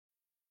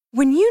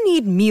When you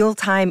need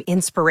mealtime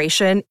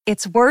inspiration,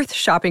 it's worth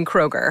shopping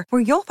Kroger,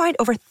 where you'll find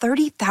over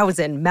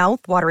 30,000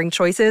 mouth-watering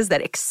choices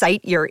that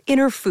excite your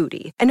inner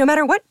foodie. And no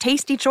matter what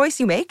tasty choice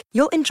you make,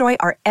 you'll enjoy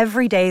our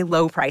everyday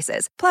low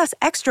prices, plus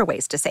extra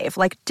ways to save,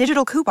 like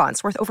digital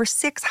coupons worth over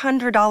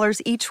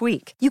 $600 each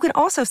week. You can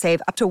also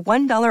save up to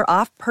 $1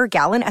 off per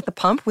gallon at the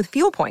pump with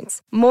fuel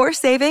points. More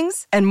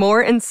savings and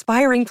more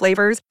inspiring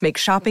flavors make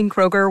shopping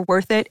Kroger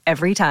worth it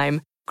every time.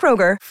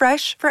 Kroger,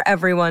 fresh for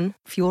everyone.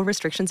 Fuel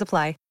restrictions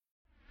apply.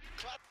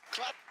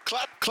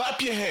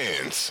 Clap your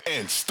hands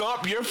and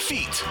stomp your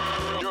feet.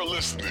 You're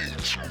listening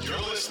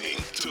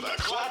to the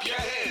Clap Your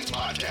Hands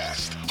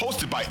podcast,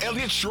 hosted by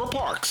Elliot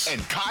Shore-Parks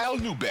and Kyle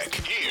Newbeck.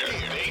 Here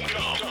they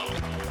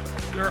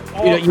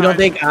go. You don't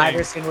think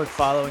Iverson was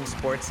following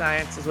sports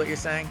science, is what you're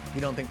saying? You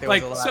don't think there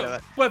was a lot of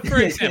it? But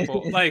for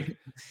example,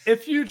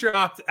 if you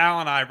dropped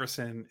Allen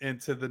Iverson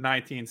into the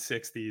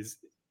 1960s,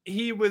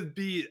 he would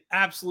be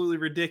absolutely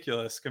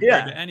ridiculous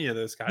compared to any of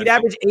those guys. He'd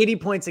average 80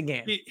 points a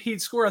game.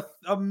 He'd score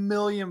a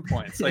million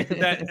points like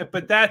that.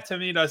 But that to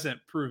me doesn't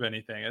prove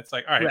anything. It's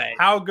like, all right,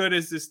 how good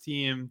is this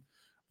team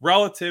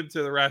relative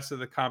to the rest of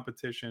the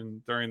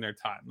competition during their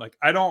time? Like,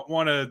 I don't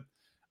want to,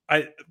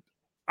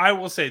 I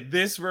will say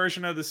this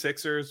version of the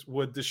Sixers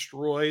would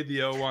destroy the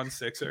 0-1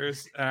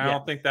 Sixers. And I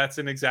don't think that's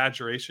an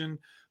exaggeration,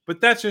 but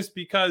that's just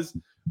because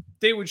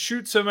they would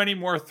shoot so many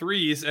more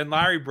threes and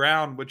Larry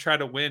Brown would try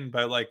to win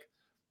by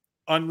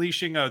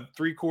unleashing a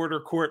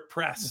 3/4 court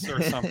press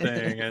or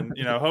something and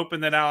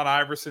hoping that Allen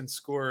Iverson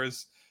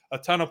scores a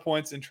ton of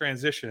points in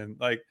transition.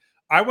 Like,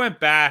 I went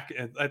back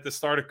at the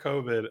start of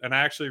COVID and I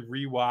actually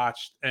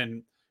rewatched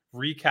and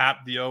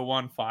recapped the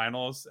 0-1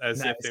 finals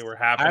as if they were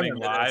happening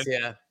live.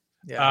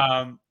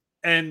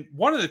 And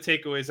one of the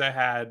takeaways I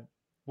had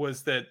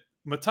was that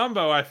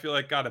Mutombo, I feel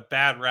like, got a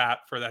bad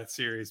rap for that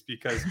series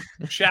because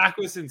Shaq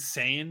was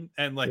insane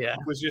and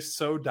was just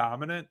so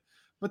dominant.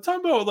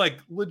 Mutombo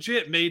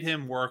legit made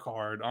him work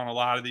hard on a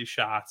lot of these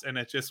shots, and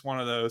it's just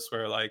one of those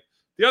where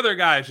the other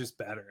guy is just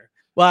better.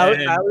 Well,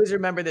 I always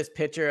remember this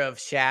picture of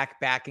Shaq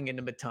backing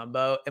into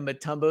Mutombo, and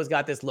Mutombo's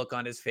got this look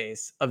on his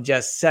face of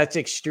just such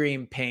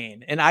extreme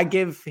pain. And I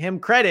give him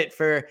credit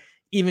for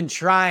even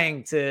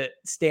trying to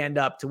stand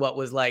up to what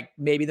was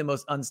maybe the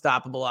most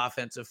unstoppable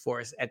offensive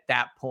force at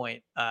that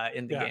point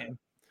in the game.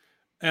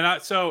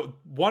 And so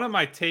one of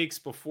my takes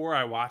before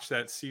I watched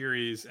that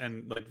series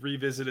and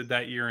revisited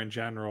that year in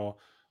general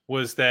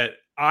was that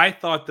I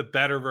thought the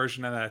better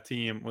version of that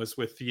team was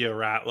with Theo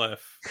Ratliff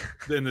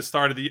in the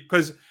start of the,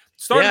 because of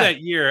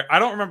that year, I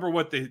don't remember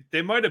what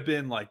they might have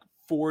been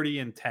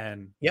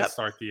 40-10 to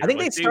start the year. I think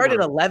they started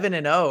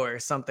 11-0 or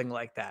something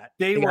like that.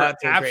 They were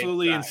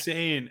absolutely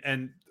insane.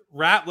 And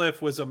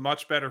Ratliff was a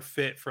much better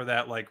fit for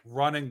that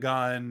run and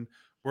gun.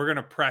 We're going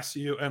to press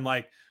you. And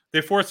they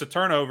forced a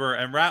turnover,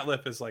 and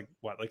Ratliff is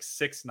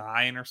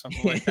 6'9" or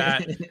something like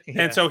that.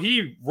 And so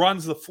he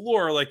runs the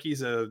floor like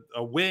he's a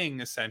wing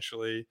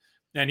essentially,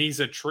 and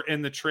he's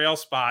in the trail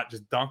spot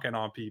just dunking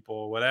on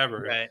people,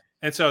 whatever. Right.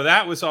 And so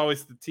that was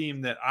always the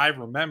team that I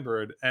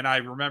remembered, and I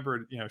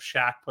remembered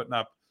Shaq putting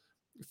up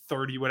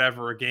 30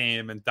 whatever a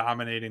game and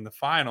dominating the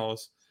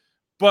finals.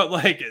 But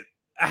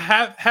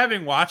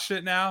having watched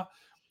it now,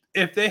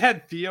 if they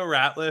had Theo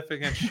Ratliff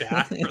against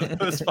Shaq for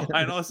those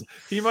finals,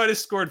 he might have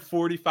scored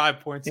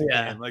 45 points a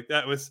game.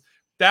 That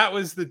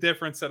was the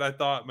difference that I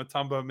thought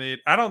Mutombo made.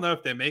 I don't know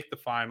if they make the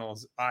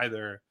finals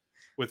either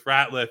with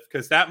Ratliff,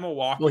 because that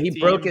Milwaukee he team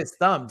broke his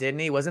thumb, didn't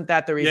he? Wasn't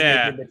that the reason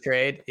they did the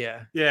trade?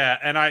 Yeah.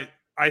 And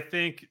I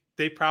think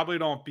they probably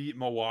don't beat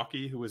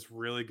Milwaukee, who was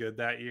really good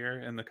that year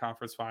in the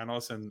conference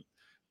finals. And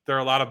there are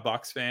a lot of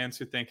Bucks fans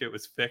who think it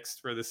was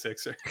fixed for the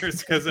Sixers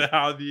because of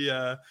how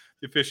the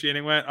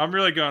officiating went. I'm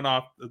really going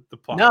off the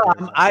plot. No,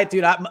 I'm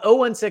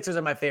 0-1 Sixers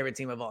are my favorite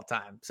team of all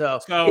time. So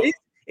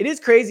it is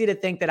crazy to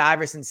think that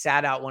Iverson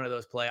sat out one of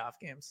those playoff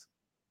games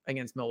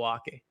against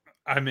Milwaukee.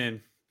 I mean,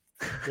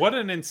 what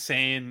an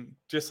insane,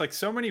 just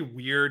so many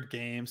weird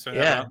games. So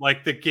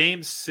the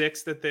game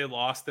 6 that they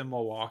lost in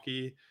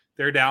Milwaukee,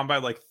 they're down by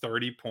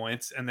 30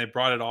 points and they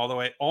brought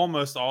it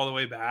almost all the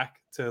way back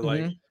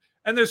to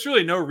and there's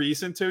really no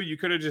reason to. You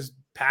could have just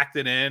packed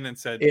it in and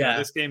said,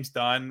 this game's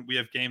done. We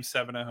have game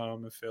 7 at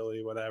home in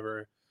Philly,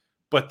 whatever.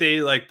 But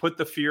they put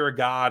the fear of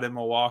God in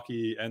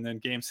Milwaukee. And then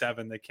game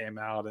 7, they came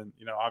out and,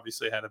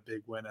 obviously had a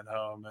big win at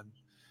home and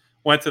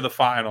went to the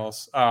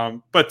finals.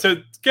 But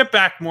to get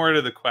back more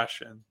to the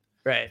question,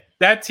 right?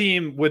 That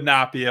team would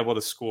not be able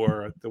to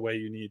score the way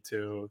you need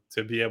to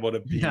be able to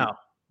beat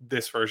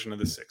this version of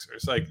the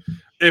Sixers.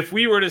 If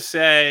we were to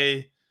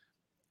say,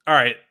 all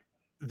right,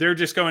 they're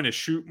just going to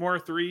shoot more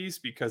threes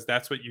because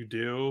that's what you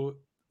do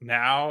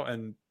now.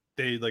 And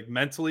they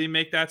mentally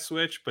make that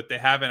switch, but they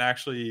haven't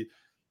actually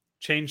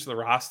changed the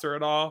roster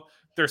at all.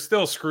 They're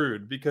still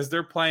screwed because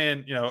they're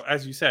playing,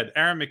 as you said,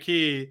 Aaron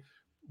McKee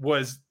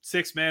was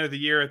 6th man of the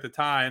year at the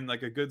time, a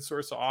good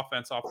source of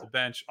offense off the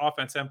bench,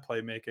 offense and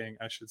playmaking,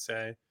 I should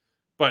say,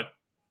 but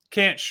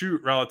can't shoot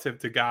relative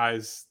to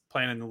guys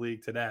playing in the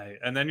league today.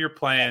 And then you're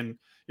playing,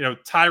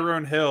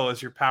 Tyrone Hill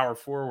as your power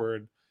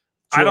forward.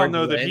 I don't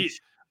know that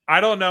I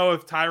don't know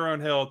if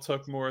Tyrone Hill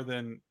took more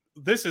than,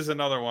 this is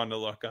another one to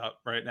look up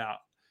right now.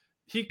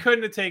 He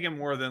couldn't have taken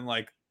more than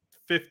like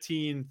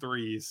 15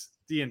 threes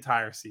the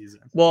entire season.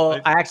 Well,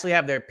 I actually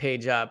have their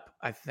page up,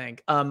 I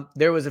think.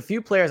 There was a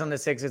few players on the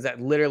Sixers that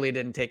literally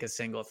didn't take a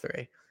single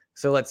three.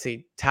 So let's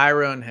see.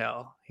 Tyrone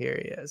Hill. Here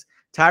he is.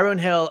 Tyrone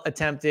Hill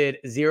attempted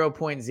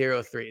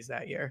 0.03s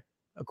that year,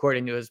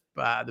 according to his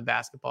the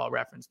basketball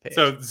reference page.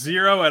 So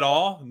 0 at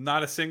all?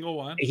 Not a single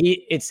one?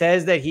 It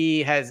says that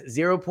he has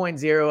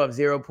 0.0 of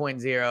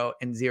 0.0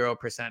 and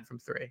 0% from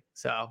three.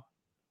 So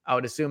I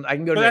would assume I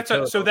can go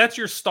to so that's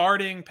your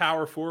starting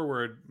power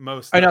forward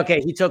most.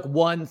 Okay, he took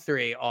 1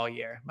 3 all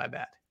year. My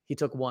bad. He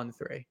took 1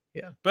 3.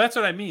 Yeah. But that's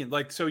what I mean.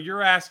 Like, so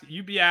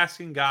you'd be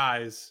asking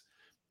guys,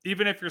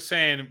 even if you're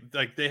saying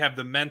like they have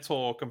the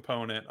mental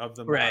component of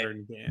the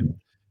modern game,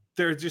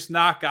 they're just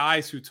not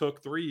guys who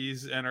took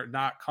threes and are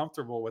not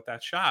comfortable with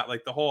that shot.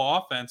 Like the whole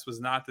offense was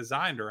not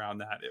designed around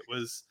that. It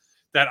was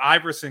that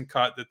Iverson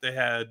cut that they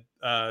had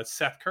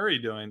Seth Curry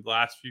doing the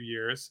last few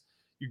years.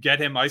 You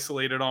get him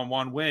isolated on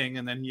one wing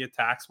and then he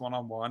attacks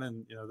one-on-one,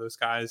 and those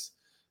guys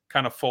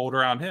kind of fold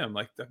around him.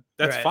 Like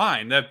that's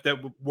fine. That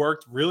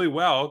worked really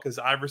well because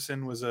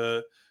Iverson was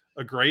a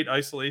great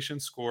isolation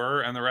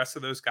scorer, and the rest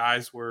of those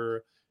guys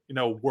were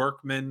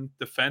workman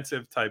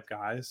defensive type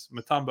guys.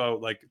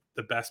 Mutombo, like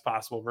the best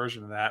possible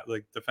version of that,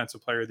 like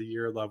defensive player of the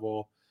year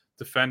level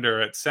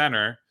defender at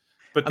center.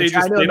 But I'm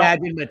trying to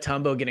imagine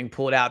Mutombo getting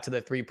pulled out to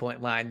the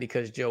 3-point line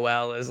because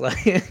Joel is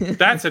like.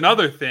 That's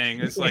another thing.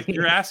 It's like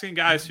you're asking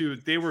guys who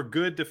they were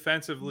good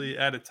defensively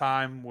at a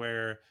time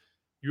where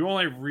you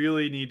only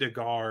really need to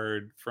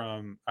guard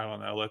from, I don't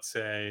know, let's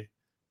say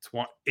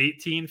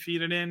 18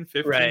 feet and in,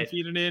 15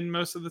 feet and in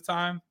most of the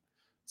time.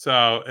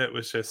 So it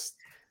was just,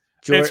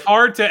 it's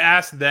hard to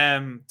ask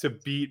them to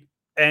beat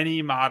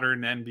any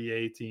modern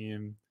NBA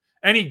team,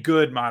 any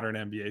good modern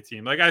NBA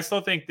team. Like I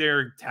still think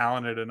they're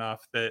talented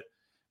enough that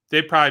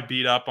they probably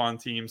beat up on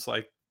teams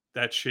like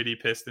that shitty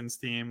Pistons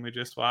team we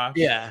just watched.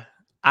 Yeah.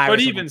 But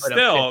even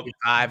still,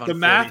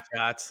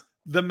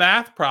 the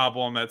math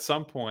problem at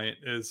some point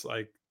is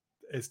like,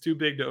 it's too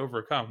big to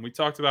overcome. We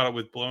talked about it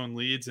with blown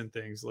leads and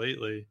things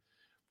lately.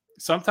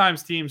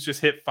 Sometimes teams just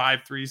hit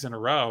 5 threes in a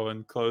row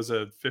and close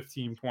a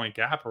 15-point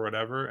gap or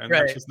whatever. And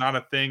that's just not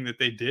a thing that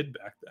they did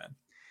back then.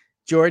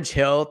 George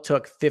Hill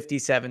took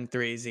 57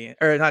 threes,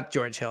 or not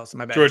George Hill, so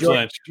my bad.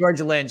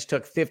 George Lynch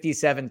took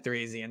 57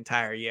 threes the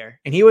entire year,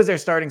 and he was their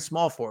starting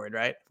small forward,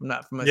 right?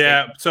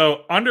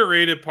 So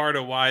underrated part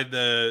of why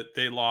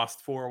they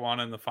lost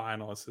 4-1 in the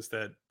finals is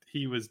that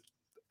he was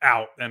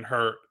out and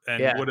hurt,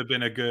 and would have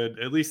been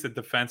at least a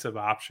defensive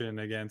option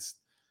against,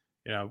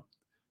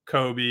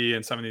 Kobe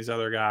and some of these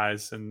other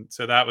guys, and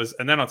so that was.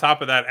 And then on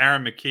top of that,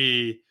 Aaron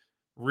McKee,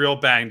 real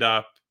banged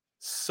up,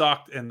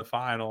 sucked in the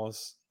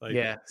finals. Like,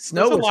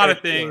 Snow was a lot of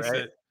things too,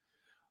 right?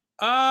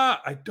 that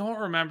I don't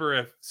remember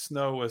if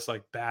Snow was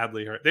like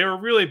badly hurt. They were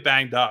really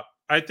banged up.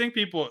 I think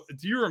do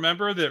you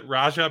remember that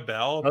Raja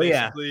Bell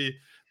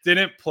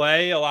didn't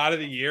play a lot of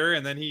the year,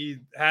 and then he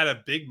had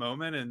a big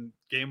moment in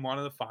game 1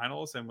 of the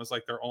finals and was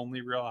like their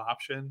only real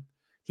option.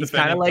 He's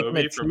kind of like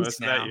Kobe for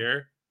most of that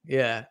year.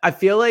 Yeah. I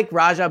feel like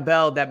Raja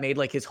Bell, that made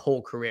like his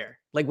whole career.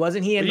 Like,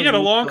 wasn't he he had a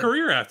long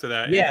career after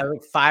that? Yeah,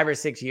 like 5 or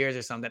 6 years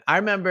or something. I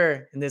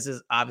remember, and this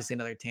is obviously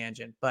another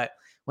tangent, but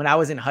when I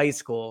was in high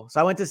school,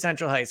 so I went to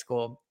Central High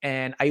School,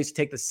 and I used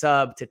to take the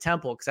sub to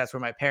Temple because that's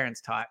where my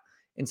parents taught.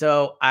 And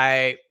so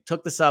I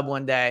took the sub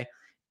one day,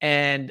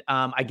 and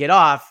I get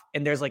off,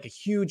 and there's like a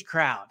huge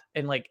crowd,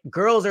 and like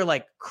girls are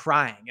like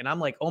crying, and I'm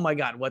like, oh my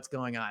God, what's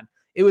going on?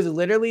 It was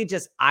literally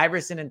just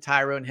Iverson and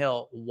Tyrone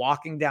Hill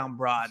walking down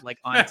Broad, like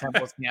on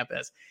Temple's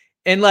campus.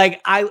 And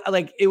like,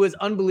 it was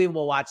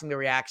unbelievable watching the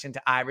reaction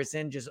to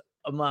Iverson just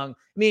among,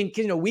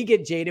 we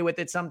get jaded with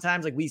it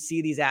sometimes. Like we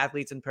see these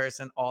athletes in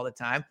person all the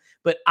time,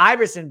 but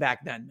Iverson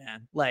back then,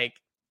 man, like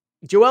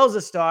Joel's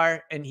a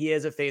star and he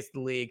is a face of the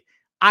league.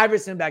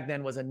 Iverson back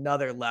then was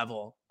another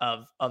level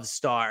of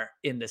star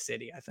in the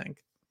city, I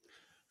think.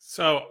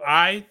 So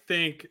I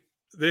think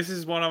this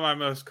is one of my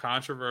most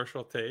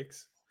controversial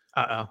takes.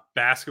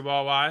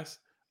 Basketball wise,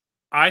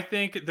 I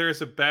think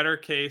there's a better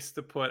case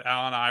to put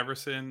Allen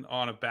Iverson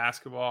on a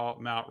basketball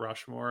Mount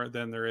Rushmore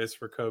than there is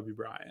for Kobe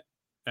Bryant.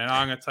 And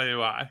I'm going to tell you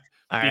why.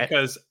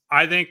 Because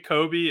I think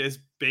Kobe is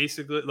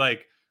basically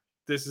like,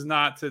 this is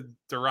not to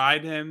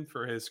deride him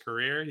for his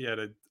career. He had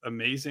an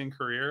amazing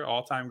career,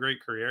 all-time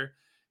great career.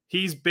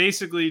 He's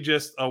basically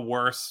just a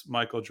worse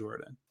Michael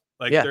Jordan.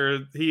 Like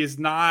he is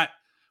not,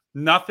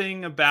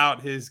 nothing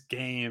about his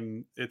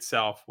game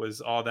itself was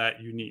all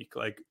that unique.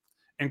 Like,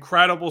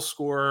 incredible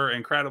scorer,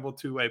 incredible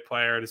two-way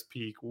player at his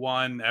peak,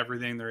 won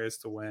everything there is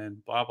to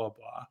win, blah, blah,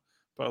 blah.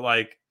 But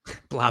like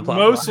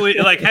mostly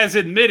like has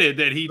admitted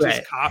that he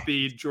just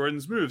copied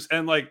Jordan's moves.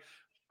 And like,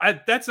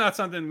 that's not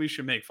something we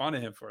should make fun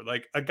of him for.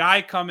 Like a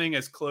guy coming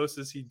as close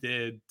as he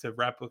did to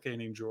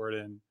replicating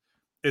Jordan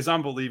is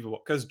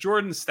unbelievable because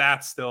Jordan's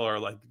stats still are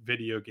like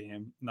video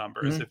game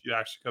numbers if you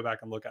actually go back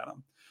and look at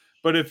them.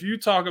 But if you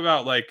talk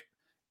about like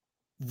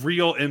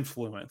real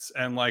influence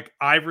and like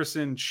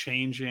Iverson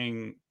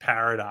changing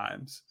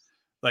paradigms,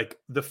 like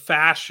the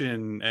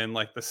fashion and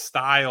like the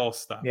style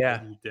stuff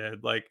that he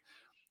did, like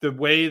the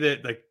way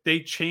that like they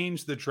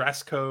changed the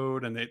dress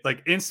code and they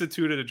like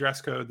instituted a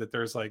dress code that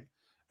there's like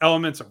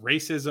elements of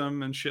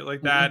racism and shit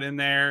like that in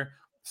there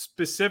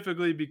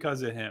specifically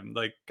because of him.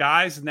 Like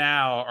guys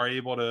now are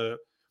able to,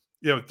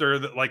 they're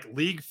like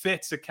league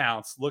fits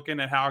accounts looking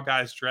at how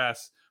guys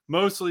dress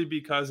mostly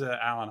because of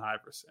Allen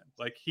Iverson.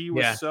 Like he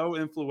was so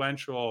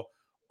influential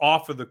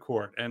off of the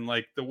court, and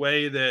like the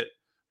way that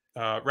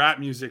rap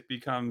music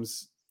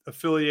becomes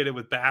affiliated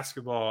with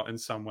basketball in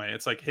some way.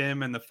 It's like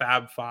him and the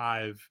Fab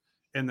Five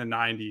in the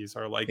 90s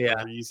are like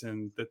the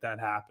reason that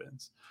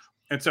happens.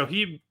 And so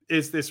he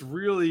is this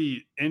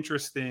really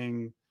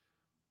interesting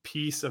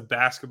piece of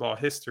basketball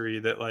history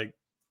that, like,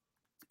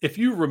 if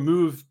you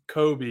remove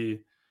Kobe,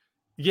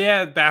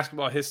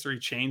 basketball history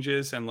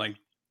changes and like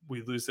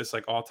we lose this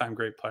like all-time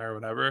great player or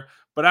whatever,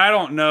 but I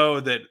don't know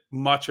that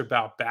much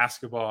about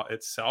basketball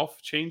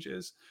itself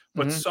changes,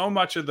 but so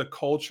much of the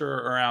culture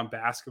around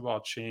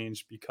basketball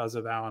changed because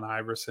of Allen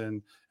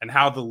Iverson and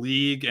how the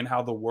league and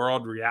how the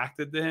world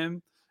reacted to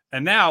him.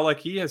 And now, like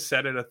he has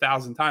said it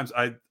 1,000 times,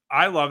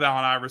 I love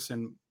Allen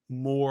Iverson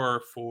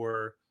more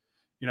for,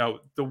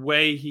 the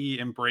way he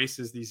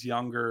embraces these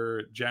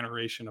younger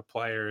generation of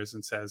players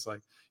and says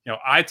like,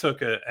 I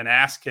took an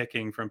ass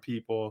kicking from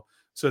people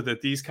so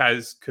that these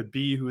guys could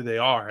be who they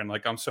are. And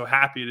like, I'm so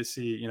happy to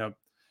see,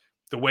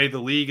 the way the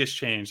league has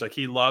changed. Like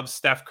he loves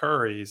Steph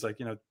Curry. He's like,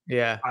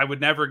 I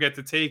would never get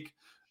to take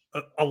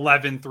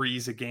 11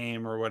 threes a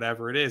game or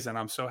whatever it is. And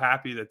I'm so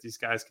happy that these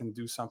guys can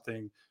do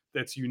something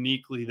that's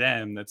uniquely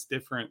them, that's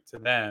different to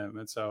them.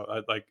 And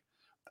so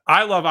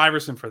I love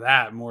Iverson for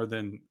that more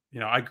than,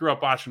 I grew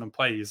up watching him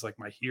play. He's like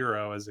my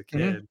hero as a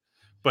kid.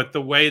 But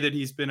the way that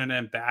he's been an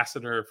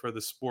ambassador for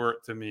the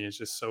sport to me is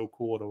just so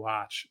cool to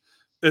watch.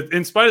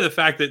 In spite of the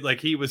fact that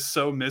like he was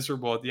so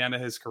miserable at the end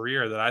of his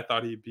career that I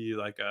thought he'd be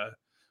like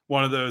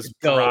one of those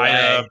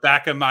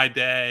back in my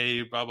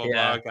day, blah, blah,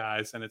 blah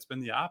guys. And it's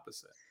been the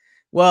opposite.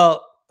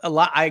 Well,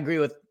 I agree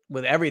with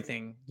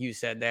everything you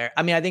said there.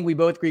 I mean, I think we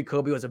both agree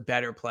Kobe was a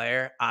better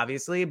player,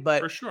 obviously,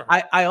 but for sure.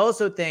 I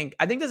also think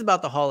this is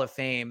about the Hall of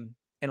Fame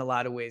in a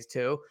lot of ways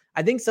too.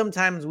 I think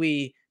sometimes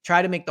we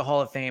try to make the Hall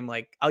of Fame,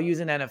 like I'll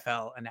use an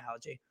NFL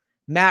analogy,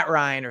 Matt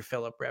Ryan or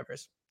Phillip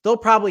Rivers. They'll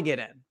probably get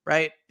in,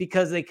 right?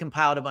 Because they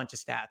compiled a bunch of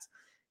stats.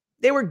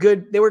 They were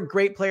good. They were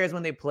great players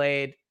when they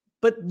played,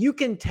 but you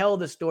can tell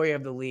the story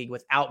of the league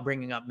without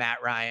bringing up Matt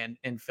Ryan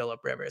and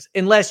Phillip Rivers,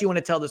 unless you want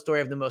to tell the story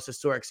of the most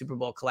historic Super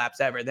Bowl collapse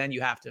ever. Then you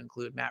have to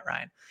include Matt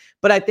Ryan.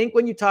 But I think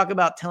when you talk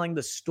about telling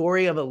the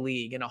story of a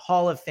league and a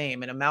Hall of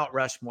Fame and a Mount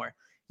Rushmore,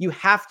 you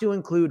have to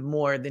include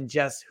more than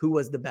just who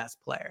was the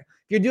best player.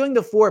 If you're doing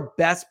the 4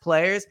 best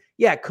players,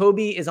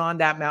 Kobe is on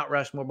that Mount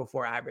Rushmore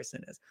before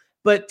Iverson is.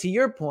 But to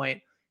your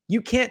point,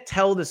 you can't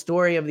tell the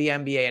story of the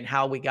NBA and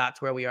how we got to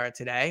where we are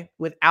today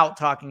without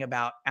talking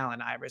about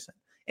Allen Iverson.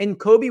 And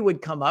Kobe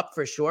would come up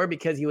for sure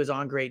because he was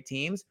on great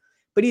teams,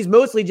 but he's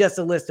mostly just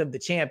a list of the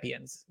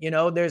champions.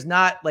 There's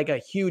not like a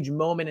huge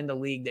moment in the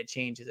league that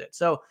changes it.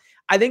 So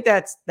I think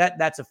that's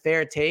a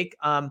fair take.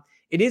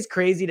 It is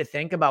crazy to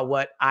think about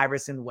what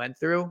Iverson went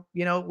through,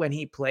 when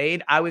he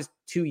played. I was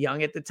too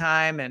young at the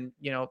time. And,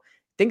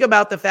 think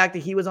about the fact that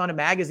he was on a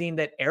magazine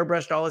that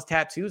airbrushed all his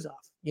tattoos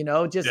off,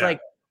 like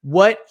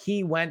what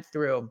he went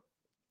through.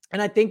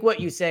 And I think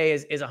what you say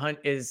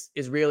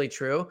is really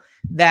true,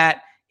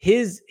 that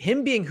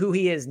him being who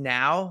he is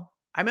now.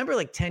 I remember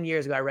like 10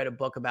 years ago, I read a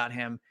book about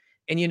him,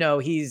 and,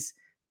 he's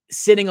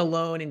sitting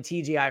alone in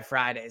TGI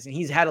Fridays and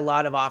he's had a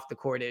lot of off the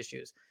court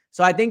issues.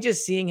 So I think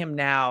just seeing him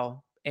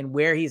now and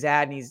where he's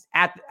at, and he's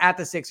at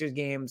the Sixers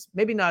games,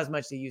 maybe not as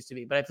much as he used to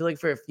be, but I feel like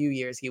for a few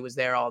years he was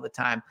there all the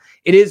time.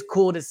 It is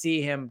cool to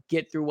see him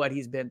get through what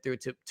he's been through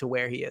to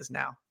where he is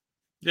now.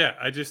 Yeah,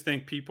 I just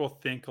think people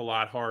think a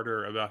lot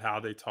harder about how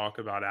they talk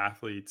about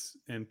athletes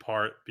in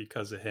part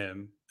because of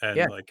him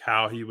and like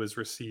how he was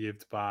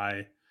received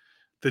by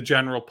the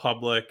general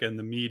public and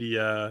the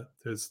media.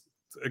 There's,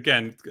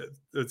 again,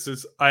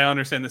 I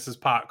understand this is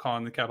pot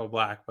calling the kettle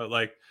black, but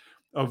like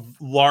a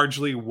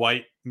largely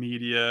white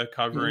media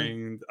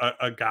covering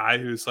a guy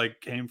who's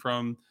like came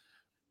from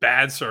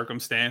bad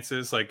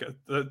circumstances, like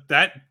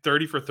that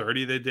 30 for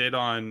 30 they did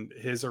on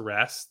his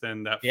arrest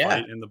and that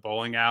fight in the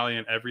bowling alley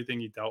and everything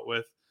he dealt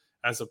with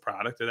as a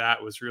product of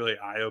that was really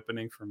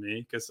eye-opening for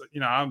me, because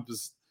I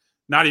was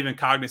not even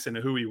cognizant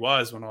of who he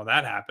was when all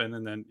that happened,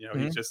 and then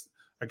he's just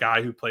a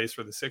guy who plays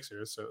for the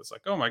Sixers, so it's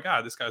like, oh my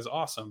god, this guy's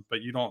awesome,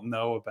 but you don't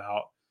know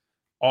about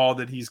all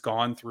that he's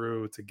gone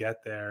through to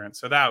get there. And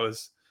so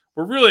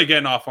we're really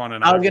getting off on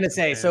an. I was going to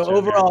say, so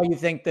overall, you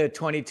think the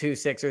 22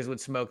 Sixers would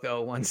smoke the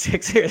 01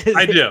 Sixers?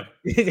 I do.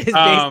 It's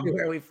basically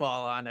where we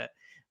fall on it.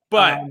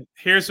 But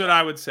here's what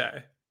I would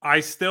say. I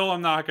still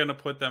am not going to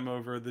put them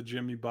over the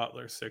Jimmy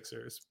Butler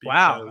Sixers.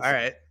 Wow. All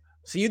right.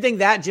 So you think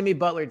that Jimmy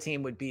Butler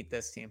team would beat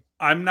this team?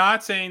 I'm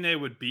not saying they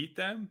would beat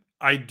them.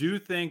 I do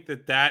think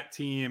that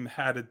team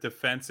had a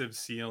defensive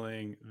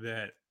ceiling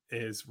that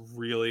is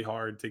really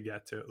hard to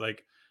get to.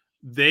 Like,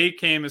 they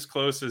came as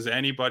close as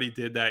anybody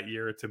did that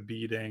year to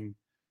beating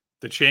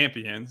the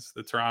champions,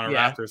 the Toronto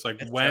Raptors,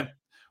 like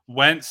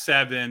went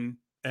 7.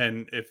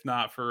 And if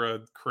not for a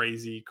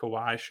crazy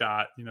Kawhi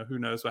shot, who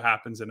knows what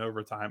happens in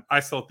overtime. I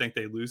still think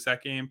they lose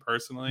that game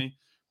personally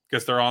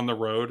because they're on the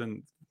road,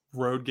 and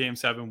road game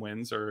 7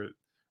 wins are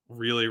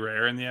really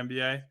rare in the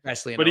NBA.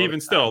 Especially but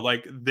even still,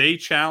 like, they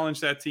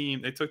challenged that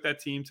team. They took that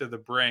team to the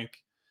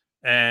brink.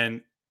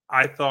 And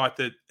I thought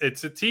that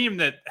it's a team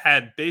that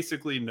had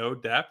basically no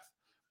depth,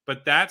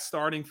 but that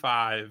starting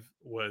 5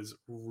 was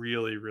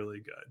really, really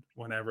good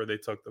whenever they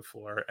took the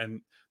floor.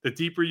 And the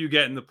deeper you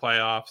get in the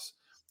playoffs,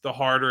 the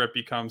harder it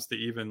becomes to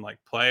even like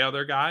play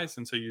other guys.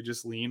 And so you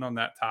just lean on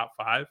that top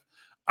 5.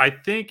 I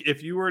think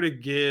if you were to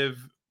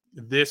give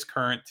this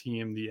current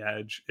team the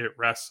edge, it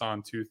rests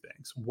on 2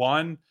 things.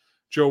 One,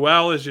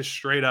 Joel is just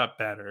straight up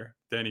better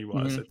than he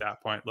was at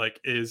that point. Like,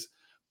 is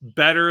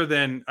better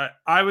than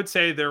I would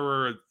say there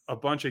were a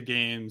bunch of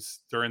games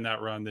during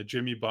that run that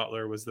Jimmy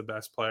Butler was the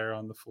best player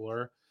on the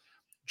floor.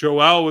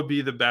 Joel would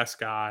be the best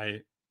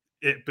guy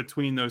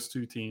between those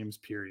 2 teams,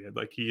 period.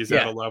 Like, he is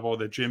at a level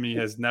that Jimmy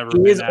has never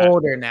been. He is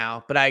older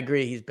now, but I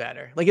agree he's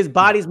better. Like, his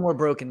body's more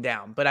broken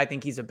down, but I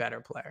think he's a better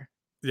player.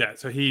 Yeah,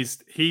 so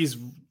he's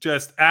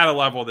just at a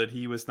level that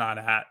he was not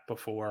at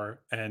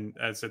before, and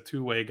as a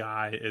two-way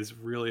guy is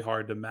really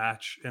hard to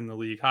match in the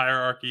league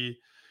hierarchy.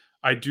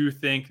 I do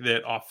think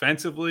that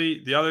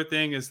offensively, the other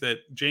thing is that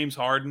James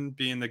Harden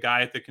being the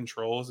guy at the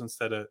controls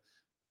instead of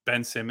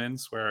Ben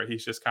Simmons, where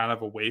he's just kind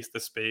of a waste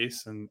of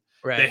space, and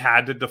they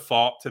had to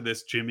default to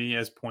this Jimmy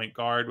as point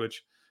guard,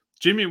 which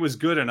Jimmy was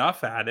good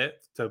enough at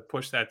it to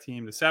push that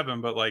team to 7,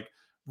 but like,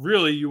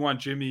 really you want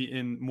Jimmy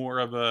in more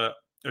of a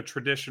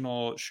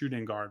traditional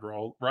shooting guard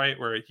role, right?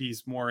 Where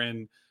he's more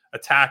in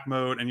attack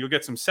mode, and you'll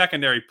get some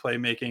secondary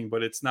playmaking,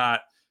 but it's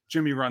not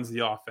Jimmy runs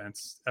the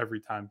offense every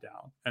time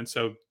down. And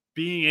so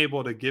being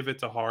able to give it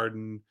to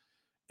Harden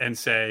and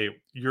say,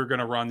 you're going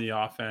to run the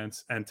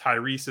offense, and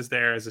Tyrese is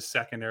there as a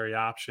secondary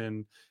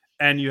option,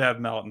 and you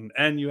have Melton,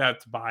 and you have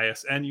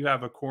Tobias, and you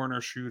have a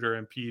corner shooter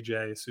and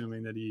PJ,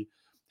 assuming that he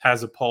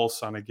has a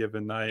pulse on a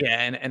given night. Yeah,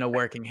 and a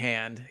working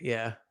hand.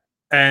 Yeah.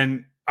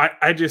 And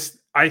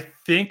I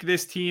think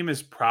this team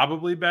is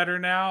probably better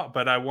now,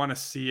 but I want to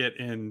see it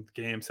in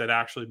games that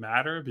actually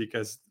matter,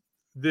 because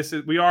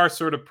we are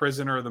sort of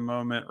prisoner of the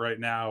moment right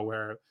now,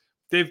 where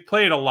they've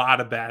played a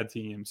lot of bad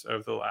teams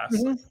over the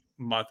last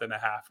month and a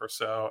half or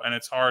so. And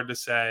it's hard to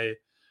say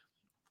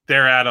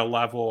they're at a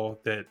level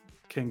that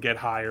can get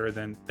higher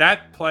than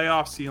that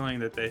playoff ceiling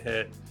that they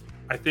hit.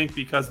 I think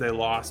because they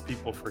lost,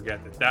 people forget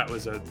that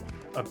was a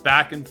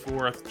back and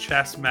forth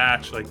chess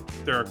match. Like,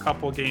 there are a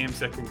couple games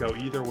that can go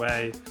either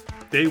way.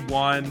 They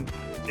won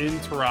in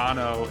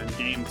Toronto in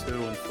game 2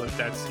 and flipped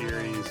that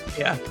series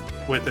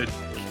with a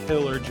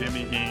killer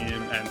Jimmy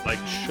game, and like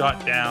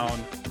shut down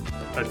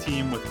a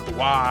team with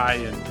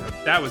Kawhi. And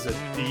that was a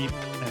deep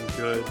and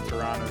good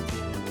Toronto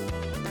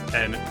team.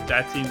 And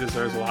that team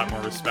deserves a lot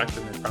more respect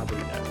than they probably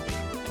get.